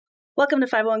Welcome to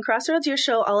 501 Crossroads, your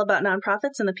show all about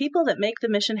nonprofits and the people that make the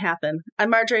mission happen.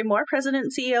 I'm Marjorie Moore, President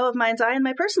and CEO of Mind's Eye, and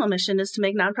my personal mission is to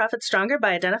make nonprofits stronger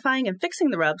by identifying and fixing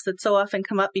the rubs that so often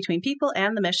come up between people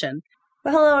and the mission.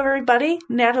 Well, hello, everybody.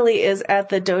 Natalie is at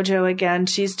the dojo again.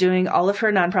 She's doing all of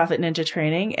her nonprofit ninja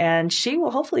training, and she will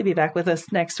hopefully be back with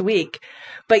us next week.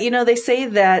 But, they say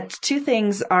that two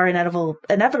things are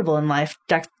inevitable in life,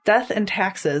 death and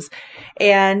taxes.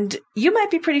 And you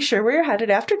might be pretty sure where you're headed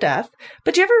after death,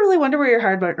 but do you ever really wonder where your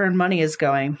hard-earned money is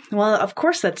going? Well, of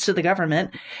course, that's to the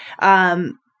government.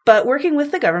 But working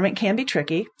with the government can be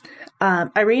tricky.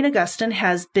 Irene Augustin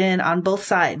has been on both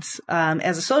sides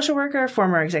as a social worker,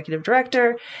 former executive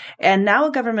director, and now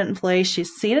a government employee.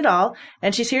 She's seen it all,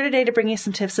 and she's here today to bring you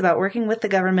some tips about working with the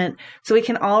government so we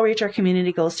can all reach our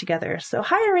community goals together. So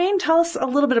hi, Irene. Tell us a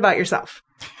little bit about yourself.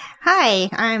 Hi,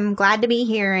 I'm glad to be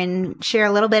here and share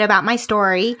a little bit about my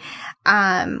story.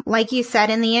 Like you said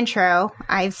in the intro,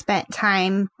 I've spent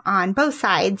time on both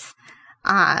sides.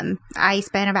 I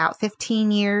spent about 15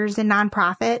 years in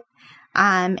nonprofit,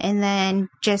 and then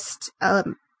just a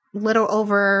little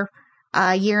over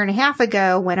a year and a half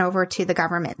ago, went over to the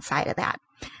government side of that.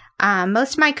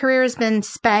 Most of my career has been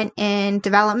spent in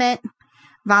development,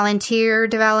 volunteer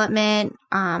development,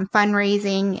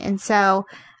 fundraising. And so,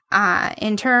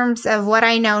 in terms of what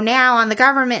I know now on the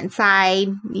government side,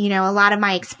 a lot of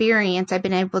my experience, I've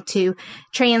been able to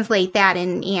translate that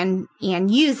and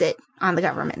use it on the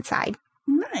government side.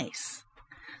 Nice.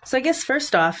 So I guess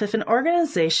first off, if an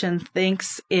organization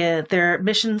thinks their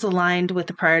mission's aligned with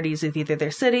the priorities of either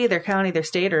their city, their county, their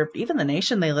state, or even the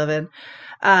nation they live in,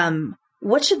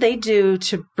 what should they do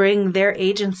to bring their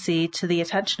agency to the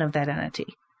attention of that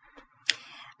entity?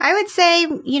 I would say,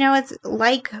 it's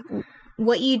like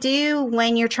what you do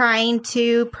when you're trying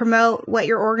to promote what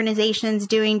your organization's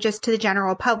doing just to the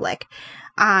general public.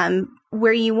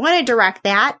 Where you want to direct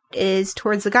that is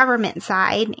towards the government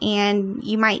side, and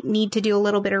you might need to do a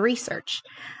little bit of research.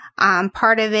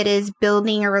 Part of it is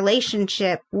building a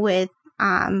relationship with,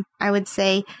 I would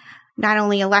say, not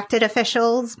only elected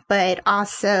officials, but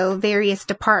also various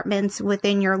departments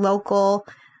within your local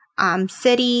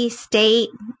city, state,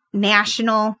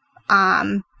 national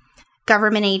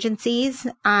government agencies,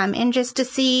 and just to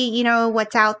see,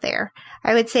 what's out there.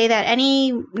 I would say that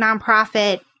any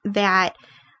nonprofit that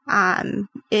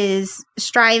is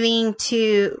striving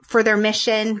for their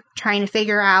mission, trying to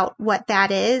figure out what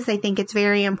that is. I think it's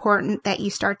very important that you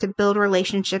start to build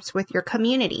relationships with your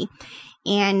community.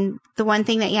 And the one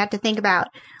thing that you have to think about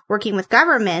working with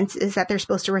governments is that they're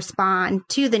supposed to respond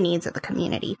to the needs of the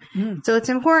community. So it's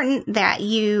important that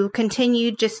you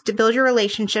continue just to build your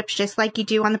relationships just like you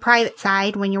do on the private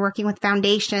side when you're working with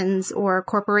foundations or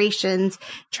corporations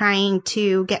trying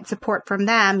to get support from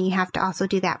them. You have to also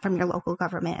do that from your local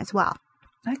government as well.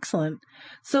 Excellent.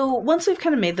 So once we've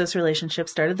kind of made those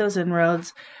relationships, started those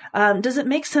inroads, does it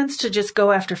make sense to just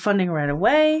go after funding right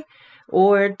away?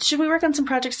 Or should we work on some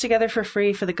projects together for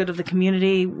free for the good of the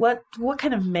community? What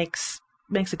kind of makes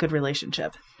a good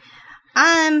relationship?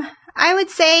 I would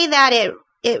say that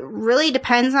it really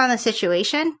depends on the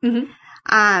situation.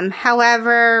 Mm-hmm.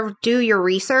 However, do your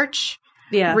research.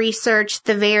 Yeah. Research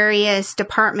the various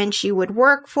departments you would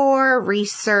work for.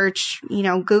 Research,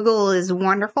 Google is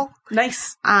wonderful.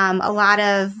 Nice. A lot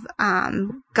of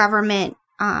government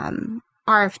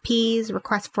RFPs,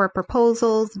 requests for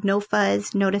proposals,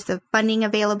 NOFAs, notice of funding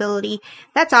availability.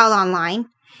 That's all online.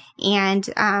 And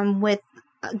with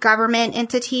government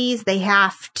entities, they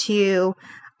have to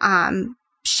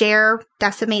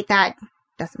disseminate that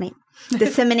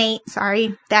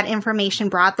information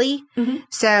broadly. Mm-hmm.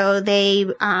 So they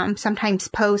sometimes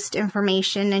post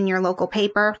information in your local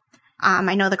paper.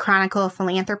 I know the Chronicle of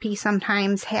Philanthropy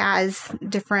sometimes has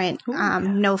different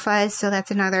NOFAs, so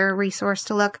that's another resource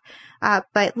to look.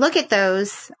 But look at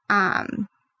those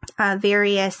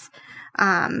various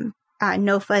NOFAs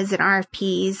and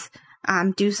RFPs.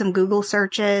 Do some Google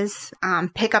searches.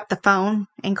 Pick up the phone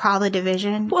and call the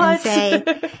division and say,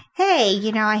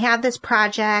 "Hey, I have this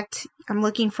project. I'm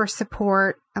looking for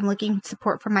support. I'm looking for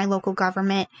support from my local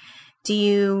government. Do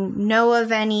you know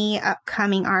of any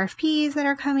upcoming RFPs that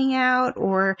are coming out,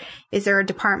 or is there a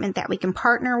department that we can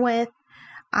partner with?"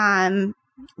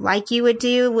 Like you would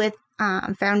do with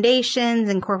foundations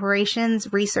and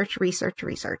corporations, research.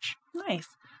 Nice.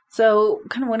 So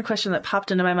kind of one question that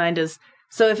popped into my mind is,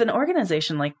 so if an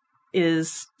organization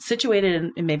is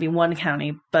situated in maybe one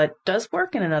county, but does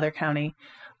work in another county,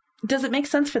 does it make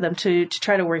sense for them to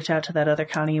try to reach out to that other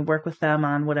county and work with them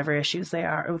on whatever issues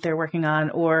they're working on?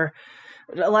 Or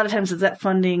a lot of times, is that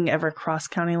funding ever cross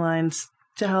county lines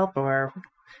to help? Or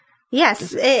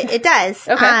Yes, it does.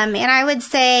 Okay. And I would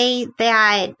say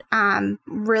that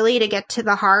really to get to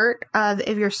the heart of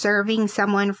if you're serving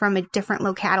someone from a different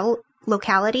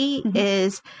locality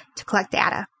is to collect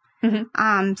data.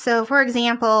 Mm-hmm. So, for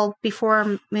example,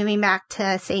 before moving back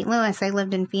to St. Louis, I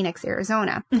lived in Phoenix,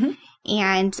 Arizona. Mm-hmm.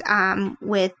 And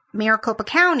with Maricopa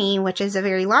County, which is a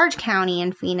very large county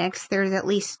in Phoenix, there's at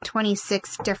least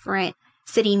 26 different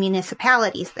city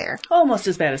municipalities there. Almost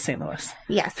as bad as St. Louis.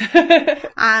 Yes.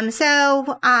 So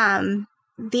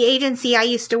the agency I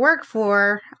used to work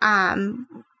for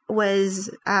was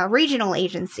a regional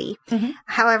agency. Mm-hmm.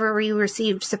 However, we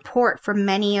received support from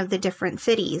many of the different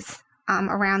cities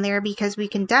around there because we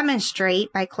can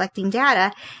demonstrate by collecting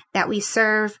data that we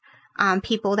serve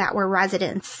people that were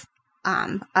residents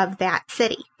of that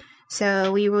city.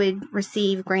 So we would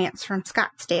receive grants from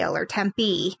Scottsdale or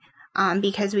Tempe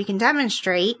because we can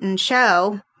demonstrate and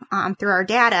show through our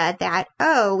data that,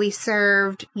 we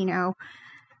served, in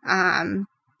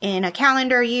a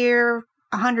calendar year,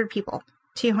 100 people,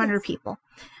 200 people.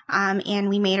 And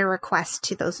we made a request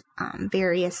to those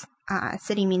various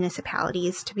city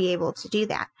municipalities to be able to do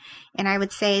that. And I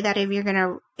would say that if you're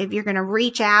gonna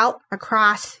reach out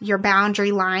across your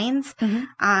boundary lines,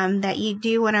 that you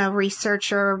do want to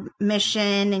research your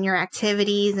mission and your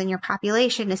activities and your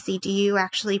population to see, do you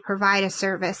actually provide a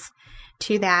service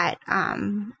to that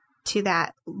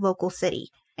local city?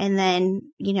 And then,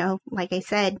 like I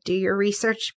said, do your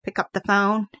research, pick up the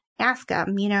phone, ask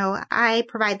them, I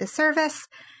provide the service.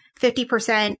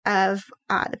 50% of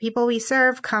the people we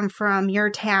serve come from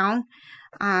your town.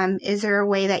 Is there a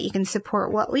way that you can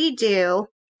support what we do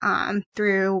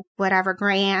through whatever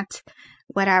grant,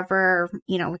 whatever,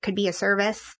 it could be a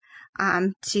service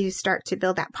to start to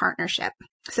build that partnership.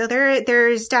 So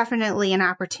there's definitely an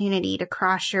opportunity to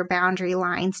cross your boundary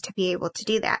lines to be able to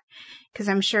do that. Because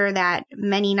I'm sure that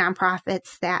many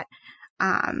nonprofits that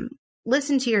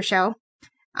listen to your show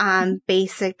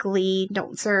basically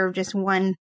don't serve just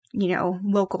one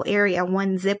local area,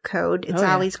 one zip code. It's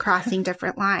always crossing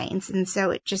different lines. And so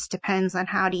it just depends on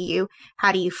how do you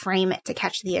frame it to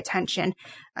catch the attention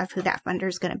of who that funder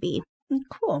is going to be.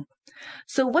 Cool.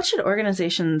 So what should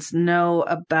organizations know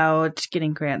about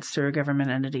getting grants through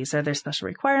government entities? Are there special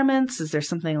requirements? Is there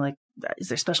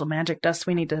special magic dust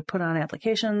we need to put on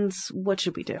applications? What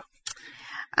should we do?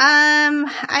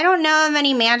 I don't know of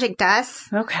any magic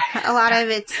dust. Okay. A lot of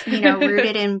it's,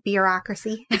 rooted in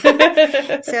bureaucracy.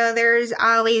 So there's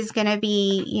always going to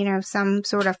be, some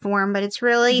sort of form, but it's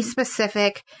really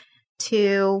specific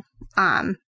to,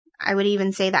 I would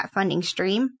even say that funding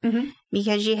stream,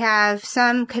 because you have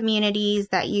some communities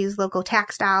that use local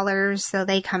tax dollars, so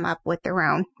they come up with their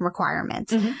own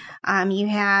requirements. You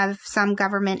have some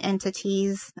government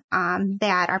entities,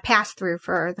 that are passed through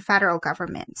for the federal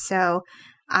government. So,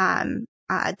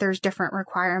 there's different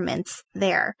requirements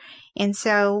there. And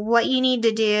so what you need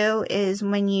to do is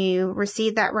when you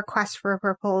receive that request for a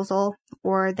proposal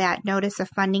or that notice of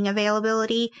funding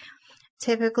availability,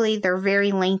 typically they're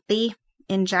very lengthy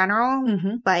in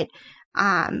general, but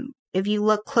if you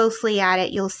look closely at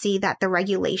it, you'll see that the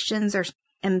regulations are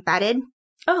embedded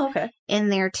in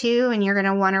there too, and you're going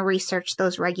to want to research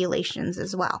those regulations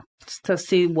as well. To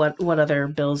see what other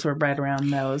bills were right around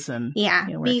those. And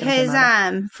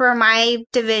because for my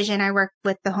division, I work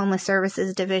with the Homeless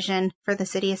Services Division for the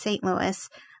City of St. Louis.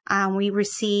 We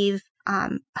receive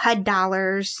HUD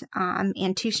dollars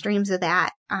and two streams of that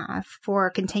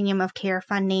for Continuum of Care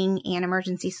funding and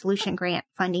Emergency Solution Grant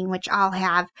funding, which all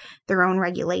have their own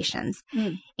regulations.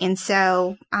 And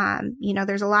so,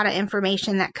 there's a lot of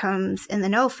information that comes in the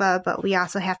NOFA, but we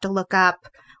also have to look up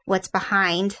what's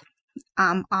behind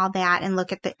all that and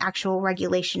look at the actual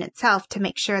regulation itself to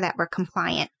make sure that we're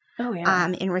compliant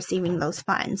in receiving those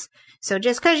funds. So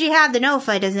just because you have the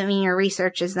NOFA doesn't mean your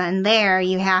research is then there.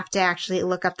 You have to actually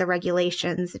look up the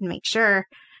regulations and make sure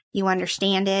you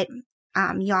understand it.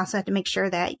 You also have to make sure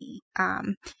that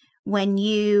when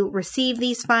you receive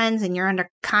these funds and you're under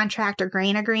contract or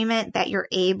grant agreement, that you're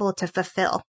able to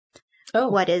fulfill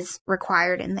what is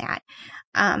required in that.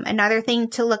 Another thing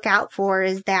to look out for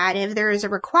is that if there is a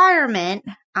requirement,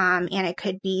 and it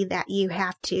could be that you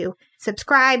have to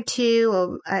subscribe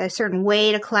to a certain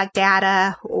way to collect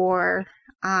data, or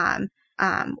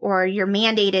you're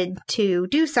mandated to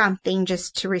do something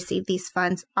just to receive these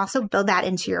funds, also build that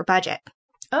into your budget.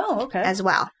 As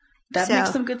well. That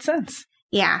makes some good sense.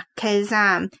 Yeah, because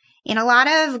and a lot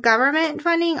of government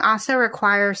funding also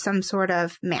requires some sort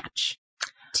of match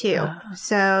too.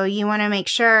 So you want to make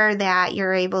sure that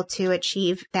you're able to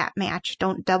achieve that match.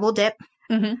 Don't double dip.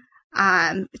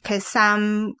 because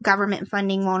some government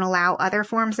funding won't allow other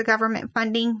forms of government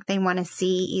funding. They want to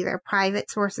see either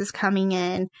private sources coming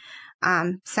in.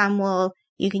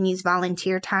 You can use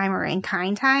volunteer time or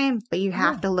in-kind time, but you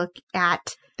have to look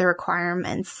at the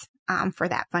requirements for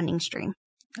that funding stream.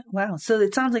 Wow. So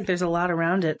it sounds like there's a lot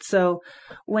around it. So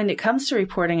when it comes to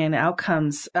reporting and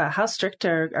outcomes, how strict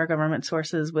are government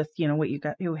sources with, what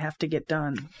you have to get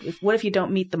done? What if you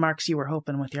don't meet the marks you were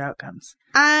hoping with your outcomes?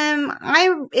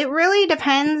 It really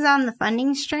depends on the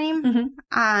funding stream.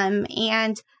 Mm-hmm.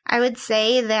 And I would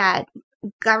say that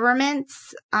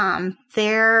governments,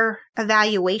 their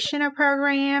evaluation of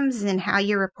programs and how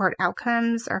you report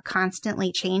outcomes are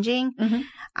constantly changing.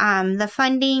 Mm-hmm. The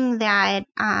funding that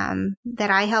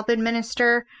I help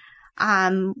administer,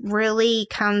 really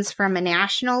comes from a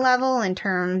national level in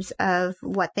terms of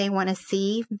what they want to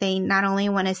see. They not only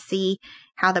want to see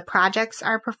how the projects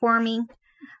are performing,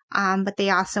 but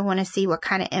they also want to see what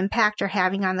kind of impact you're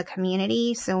having on the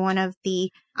community. So one of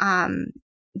the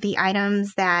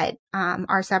items that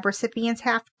our subrecipients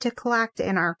have to collect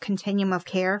in our continuum of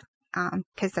care,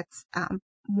 because that's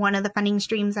one of the funding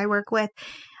streams I work with,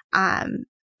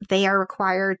 they are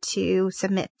required to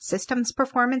submit systems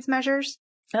performance measures.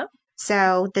 Oh.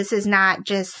 So this is not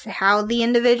just how the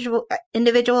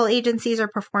individual agencies are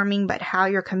performing, but how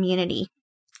your community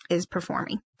is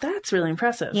performing. That's really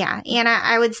impressive. Yeah. And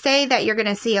I would say that you're going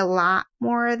to see a lot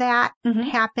more of that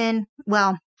happen.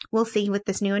 Well, we'll see with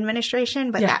this new administration,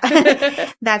 but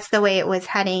that's the way it was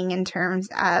heading in terms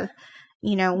of,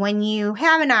 when you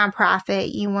have a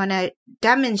nonprofit, you want to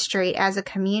demonstrate as a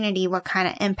community what kind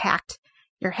of impact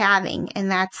you're having.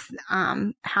 And that's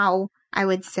how I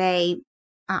would say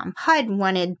HUD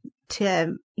wanted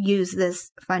to use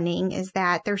this funding, is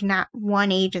that there's not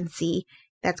one agency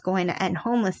that's going to end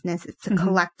homelessness. It's a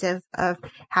collective of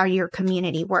how your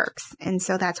community works. And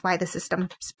so that's why the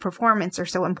system's performance are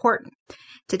so important,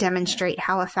 to demonstrate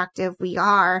how effective we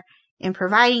are in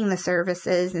providing the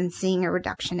services and seeing a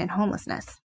reduction in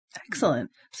homelessness. Excellent.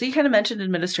 So you kind of mentioned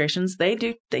administrations. They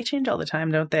change all the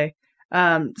time, don't they?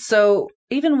 So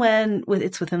even when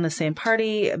it's within the same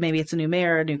party, maybe it's a new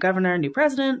mayor, a new governor, a new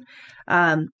president,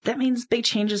 that means big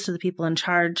changes to the people in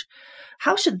charge.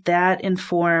 How should that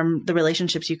inform the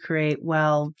relationships you create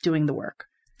while doing the work?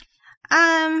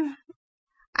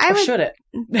 Should it?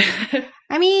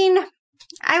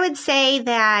 I would say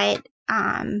that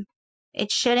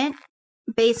it shouldn't,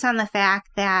 based on the fact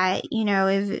that,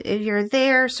 if you're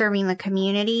there serving the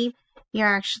community, you're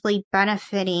actually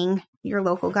benefiting your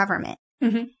local government.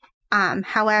 Mm-hmm.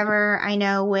 However, I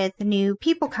know with new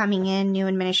people coming in, new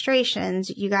administrations,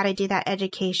 you got to do that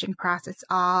education process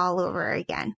all over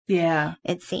again. Yeah.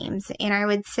 It seems. And I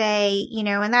would say,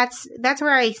 and that's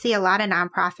where I see a lot of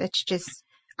nonprofits just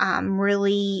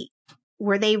really,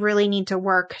 where they really need to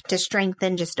work to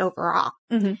strengthen just overall.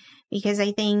 Mm-hmm. Because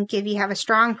I think if you have a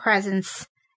strong presence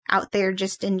out there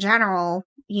just in general,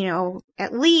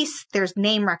 at least there's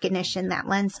name recognition that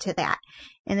lends to that.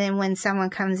 And then when someone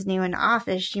comes new into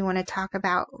office, you want to talk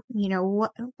about,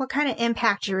 what kind of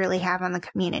impact you really have on the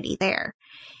community there.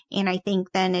 And I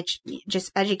think then it's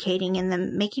just educating and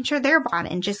then making sure they're bought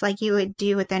in, just like you would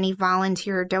do with any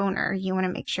volunteer or donor. You want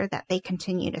to make sure that they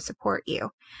continue to support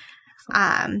you.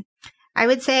 I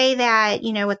would say that,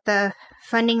 with the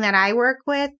funding that I work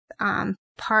with,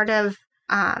 part of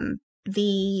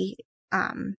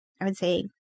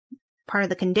part of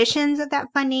the conditions of that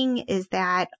funding is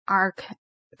that our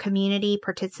community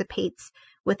participates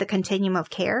with the continuum of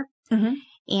care. Mm-hmm.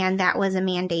 And that was a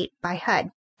mandate by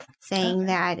HUD, saying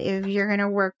that if you're going to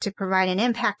work to provide an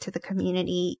impact to the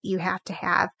community, you have to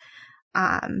have,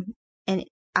 I'd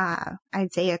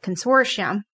say a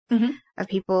consortium of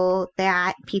people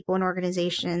and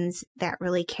organizations that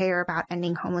really care about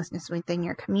ending homelessness within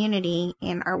your community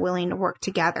and are willing to work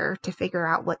together to figure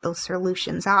out what those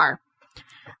solutions are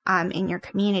in your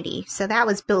community. So that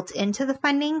was built into the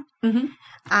funding. Mm-hmm.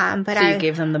 So you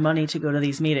gave them the money to go to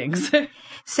these meetings.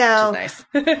 So, which is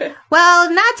nice.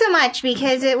 Well, not so much,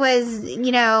 because it was,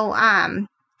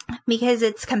 because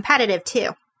it's competitive too.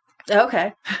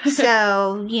 Okay.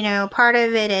 So, part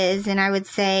of it is, and I would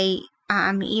say,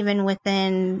 even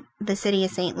within the city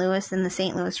of St. Louis and the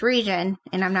St. Louis region,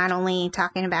 and I'm not only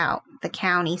talking about the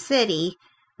county city,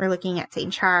 we're looking at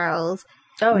St. Charles,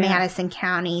 Madison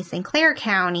County, St. Clair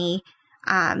County,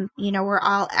 we're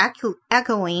all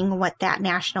echoing what that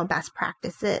national best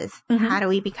practice is. Mm-hmm. How do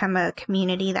we become a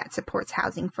community that supports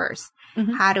housing first?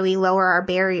 Mm-hmm. How do we lower our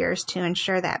barriers to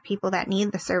ensure that people that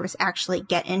need the service actually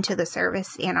get into the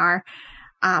service, and our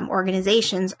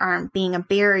organizations aren't being a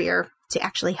barrier to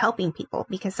actually helping people,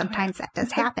 because sometimes that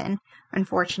does happen,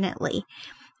 unfortunately.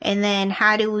 And then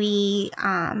how do we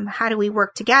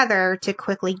work together to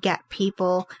quickly get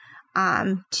people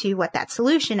to what that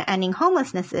solution, ending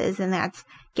homelessness, is, and that's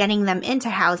getting them into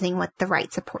housing with the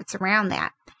right supports around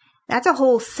that. That's a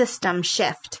whole system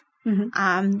shift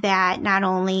that not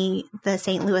only the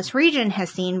St. Louis region has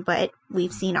seen, but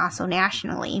we've seen also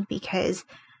nationally, because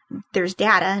there's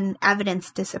data and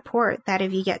evidence to support that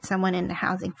if you get someone into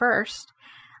housing first,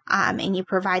 and you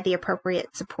provide the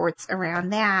appropriate supports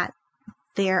around that,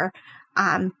 they're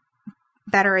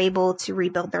better able to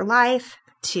rebuild their life,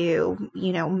 to,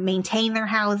 maintain their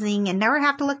housing and never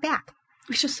have to look back.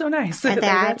 Which is so nice.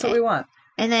 That's what we want.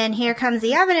 And then here comes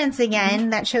the evidence again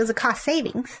that shows a cost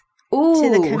savings to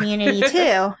the community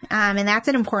too. And that's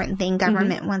an important thing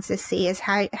government wants to see, is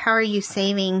how are you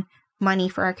saving money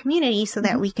for our community so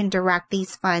that we can direct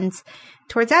these funds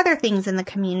towards other things in the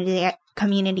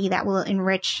community that will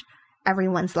enrich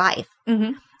everyone's life.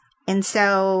 And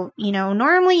so,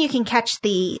 normally you can catch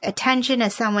the attention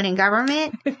of someone in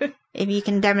government if you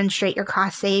can demonstrate your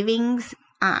cost savings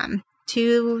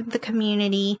to the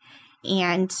community,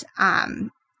 and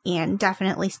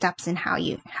definitely steps in how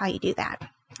you do that.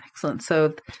 Excellent.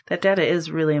 So that data is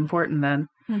really important then.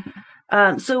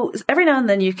 So every now and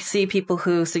then you see people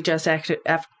who suggest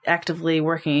actively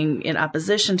working in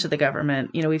opposition to the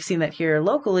government. We've seen that here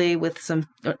locally with some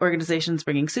organizations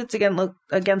bringing suits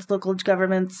against local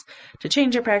governments to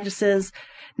change their practices.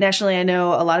 Nationally, I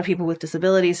know a lot of people with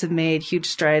disabilities have made huge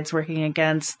strides working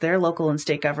against their local and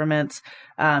state governments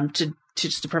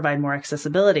to provide more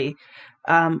accessibility.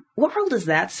 What role does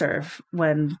that serve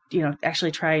when,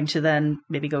 actually trying to then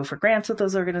maybe go for grants with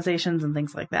those organizations and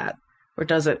things like that? Or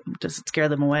does it scare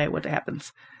them away? What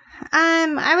happens?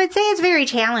 I would say it's very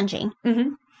challenging.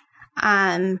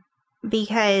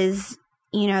 Because,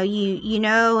 in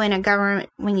a government,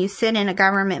 when you sit in a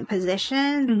government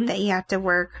position, that you have to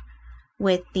work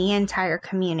with the entire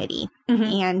community.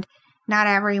 And not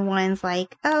everyone's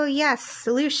like, oh yes,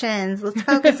 solutions, let's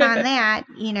focus on that.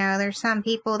 There's some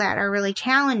people that are really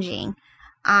challenging.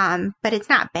 But it's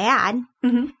not bad.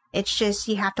 It's just,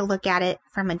 you have to look at it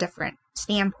from a different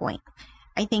standpoint.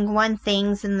 I think one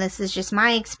thing, and this is just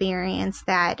my experience,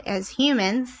 that as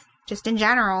humans, just in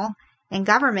general, and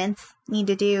governments need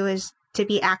to do is to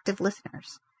be active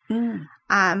listeners. A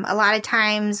lot of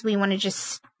times we want to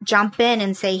just jump in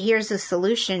and say, here's a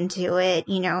solution to it,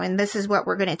 and this is what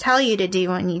we're going to tell you to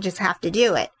do, and you just have to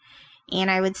do it. And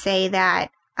I would say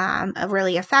that a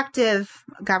really effective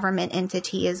government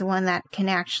entity is one that can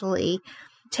actually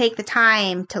take the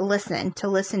time to listen to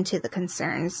the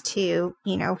concerns, to,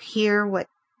 hear what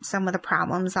some of the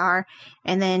problems are,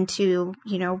 and then to,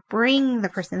 bring the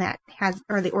person that has,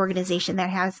 or the organization that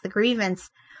has the grievance,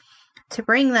 to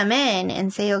bring them in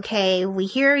and say, okay, we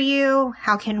hear you.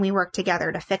 How can we work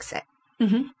together to fix it?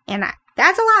 And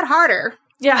that's a lot harder.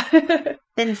 Yeah.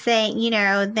 than saying,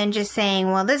 than just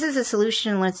saying, well, this is a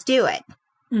solution, let's do it.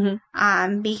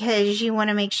 Because you want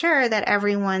to make sure that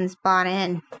everyone's bought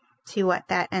in to what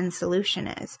that end solution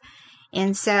is.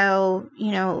 And so,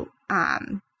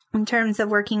 in terms of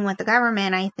working with the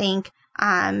government, I think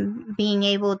being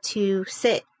able to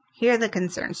hear the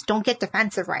concerns, don't get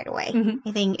defensive right away,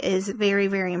 I think is very,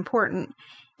 very important.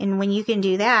 And when you can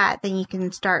do that, then you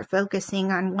can start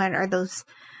focusing on what are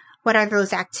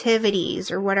those activities,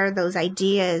 or what are those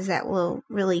ideas that will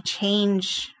really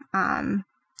change how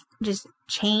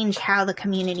the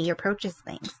community approaches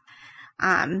things.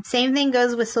 Same thing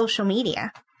goes with social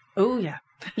media. Oh, yeah.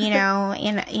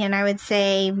 And I would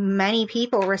say many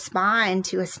people respond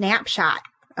to a snapshot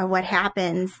of what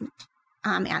happens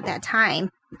at that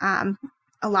time. A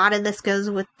lot of this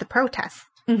goes with the protests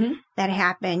that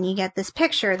happen. You get this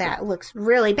picture that looks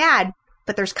really bad,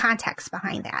 but there's context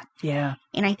behind that. Yeah.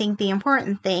 And I think the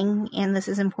important thing, and this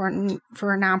is important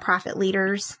for nonprofit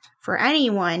leaders, for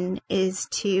anyone, is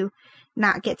to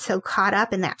not get so caught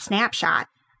up in that snapshot,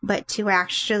 but to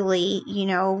actually,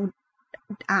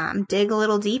 dig a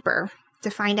little deeper to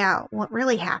find out what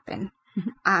really happened,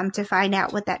 to find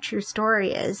out what that true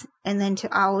story is, and then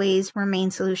to always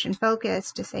remain solution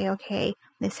focused, to say, okay,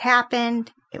 this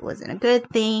happened, it wasn't a good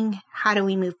thing, how do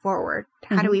we move forward?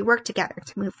 How do we work together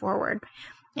to move forward?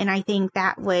 And I think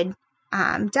that would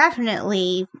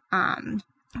definitely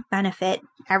benefit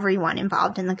everyone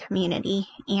involved in the community.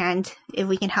 And if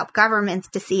we can help governments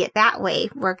to see it that way,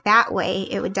 work that way,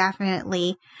 it would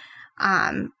definitely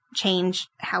change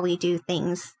how we do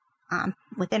things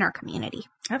within our community.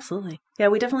 Absolutely. Yeah,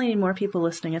 we definitely need more people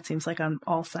listening, it seems like, on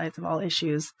all sides of all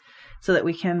issues so that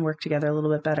we can work together a little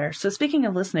bit better. So speaking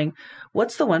of listening,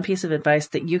 what's the one piece of advice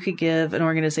that you could give an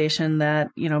organization that,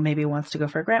 maybe wants to go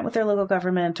for a grant with their local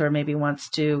government, or maybe wants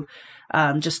to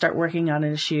just start working on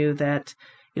an issue that,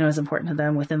 is important to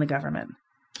them within the government?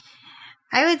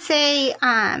 I would say,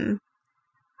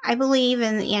 I believe,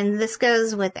 and this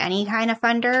goes with any kind of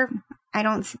funder, I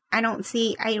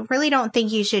really don't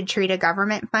think you should treat a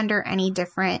government funder any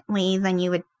differently than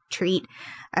you would treat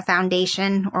a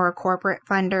foundation or a corporate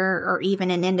funder or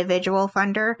even an individual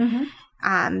funder.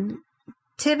 Mm-hmm.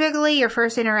 Typically your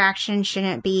first interaction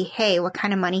shouldn't be, hey, what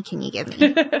kind of money can you give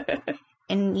me?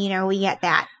 And, we get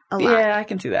that a lot. Yeah, I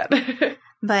can see that.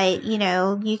 But,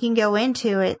 you can go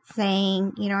into it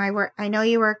saying, I know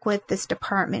you work with this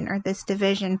department or this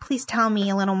division. Please tell me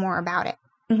a little more about it.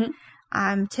 Mm-hmm.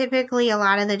 Typically, a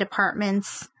lot of the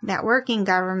departments that work in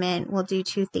government will do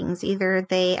two things. Either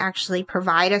they actually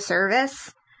provide a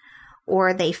service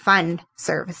or they fund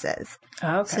services.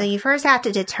 Okay. So you first have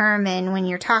to determine when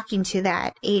you're talking to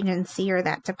that agency or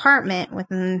that department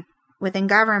within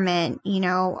government,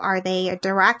 are they a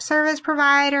direct service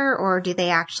provider or do they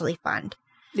actually fund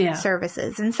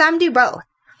services? And some do both.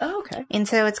 Oh, okay. And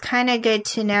so it's kind of good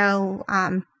to know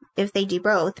if they do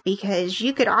both, because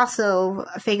you could also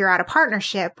figure out a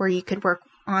partnership where you could work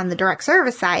on the direct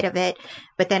service side of it,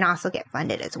 but then also get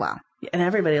funded as well. And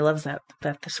everybody loves that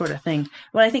sort of thing.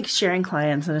 Well, I think sharing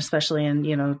clients, and especially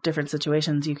in, different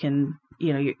situations, you can,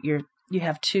 you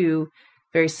have two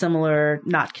very similar,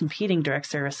 not competing direct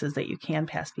services that you can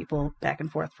pass people back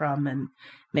and forth from and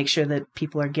make sure that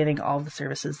people are getting all the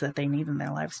services that they need in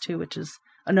their lives too, which is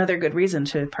another good reason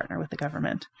to partner with the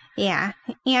government. Yeah.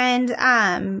 And,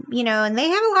 and they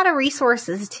have a lot of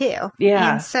resources too.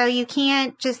 Yeah. And so you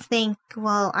can't just think,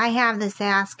 well, I have this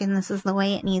ask and this is the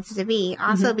way it needs to be.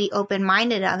 Also mm-hmm. be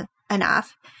open-minded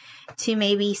enough to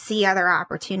maybe see other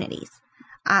opportunities.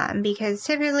 Because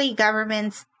typically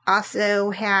governments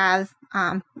also have,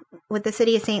 with the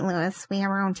city of St. Louis, we have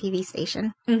our own TV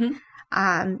station.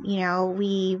 Mm-hmm.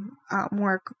 We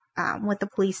work with the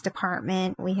police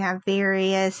department. We have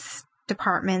various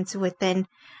departments within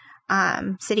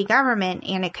city government,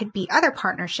 and it could be other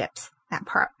partnerships that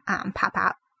pop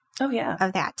out. Oh, yeah.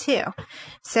 Of that too.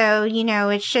 So,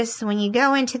 it's just when you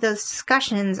go into those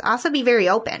discussions, also be very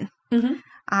open.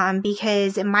 Mm-hmm.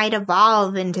 Because it might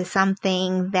evolve into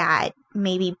something that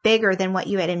may be bigger than what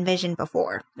you had envisioned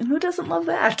before. And who doesn't love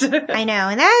that? I know.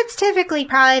 And that's typically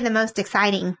probably the most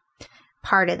exciting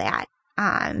part of that.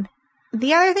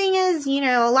 The other thing is,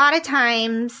 a lot of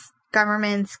times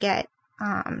governments get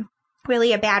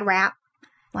really a bad rap.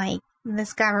 Like,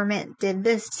 this government did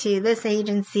this to this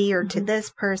agency or mm-hmm. to this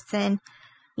person,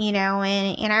 and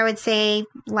I would say,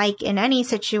 like in any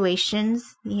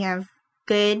situations, you have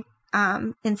good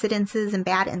incidences and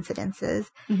bad incidences.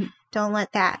 Mm-hmm. Don't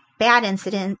let that bad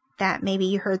incident that maybe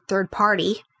you heard third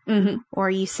party mm-hmm. or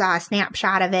you saw a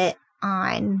snapshot of it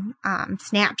on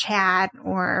Snapchat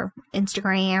or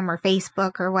Instagram or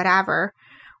Facebook or whatever,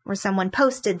 where someone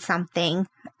posted something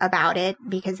about it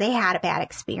because they had a bad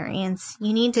experience.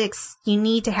 You need to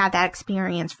have that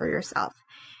experience for yourself.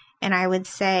 And I would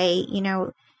say,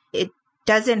 it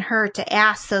doesn't hurt to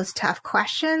ask those tough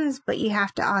questions, but you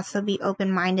have to also be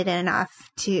open-minded enough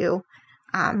to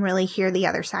really hear the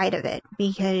other side of it,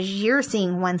 because you're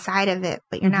seeing one side of it,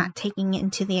 but you're mm-hmm. not taking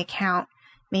into the account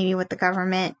maybe what the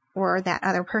government or that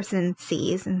other person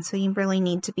sees. And so you really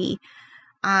need to be,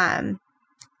 it's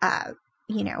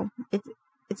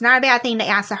not a bad thing to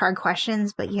ask the hard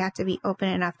questions, but you have to be open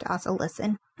enough to also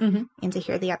listen mm-hmm. and to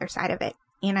hear the other side of it.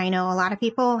 And I know a lot of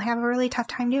people have a really tough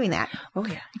time doing that. Oh,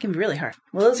 yeah. It can be really hard.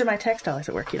 Well, those are my tax dollars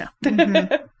at work,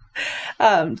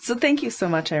 Mm-hmm. So thank you so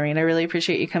much, Irene. I really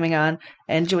appreciate you coming on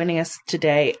and joining us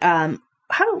today. How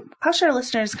should our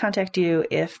listeners contact you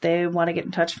if they want to get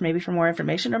in touch maybe for more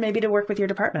information or maybe to work with your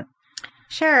department?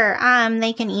 Sure.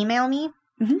 They can email me.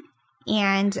 Mm-hmm.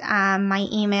 And my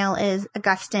email is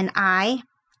AugustinI,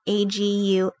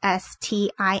 AGUSTINI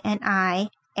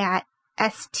at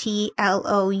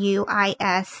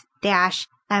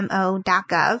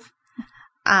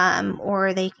STLOUIS-MO.gov.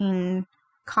 Or they can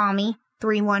call me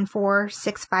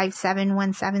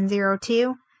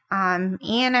 314-657-1702.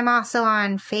 And I'm also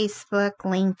on Facebook,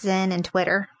 LinkedIn, and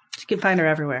Twitter. You can find her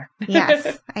everywhere.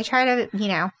 Yes. I try to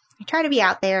be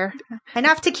out there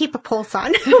enough to keep a pulse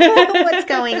on what's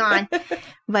going on.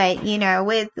 But,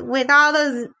 with all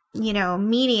those,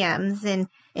 mediums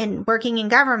and working in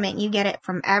government, you get it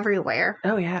from everywhere.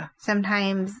 Oh, yeah.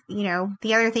 Sometimes,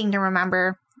 the other thing to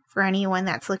remember for anyone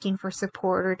that's looking for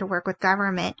support or to work with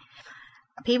government,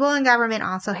 people in government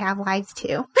also have lives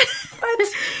too. What?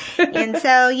 And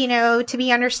so, you know, to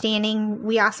be understanding,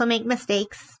 we also make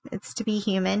mistakes. It's to be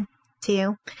human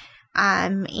too.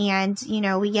 And, you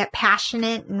know, we get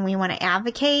passionate and we want to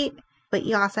advocate, but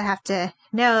you also have to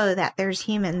know that there's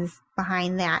humans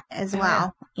behind that as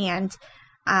well. And,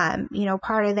 you know,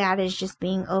 part of that is just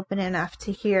being open enough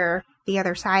to hear the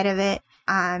other side of it,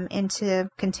 and to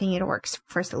continue to work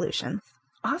for solutions.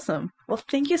 Awesome. Well,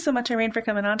 thank you so much, Irene, for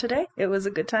coming on today. It was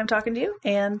a good time talking to you,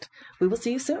 and we will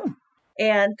see you soon.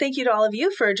 And thank you to all of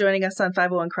you for joining us on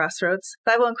 501 Crossroads.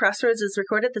 501 Crossroads is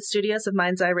recorded at the studios of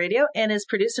Mind's Eye Radio and is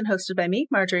produced and hosted by me,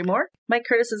 Marjorie Moore. Mike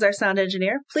Curtis is our sound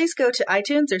engineer. Please go to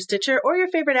iTunes or Stitcher or your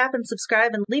favorite app and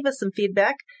subscribe and leave us some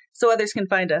feedback so others can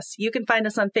find us. You can find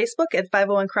us on Facebook at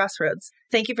 501 Crossroads.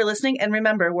 Thank you for listening, and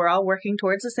remember, we're all working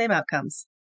towards the same outcomes.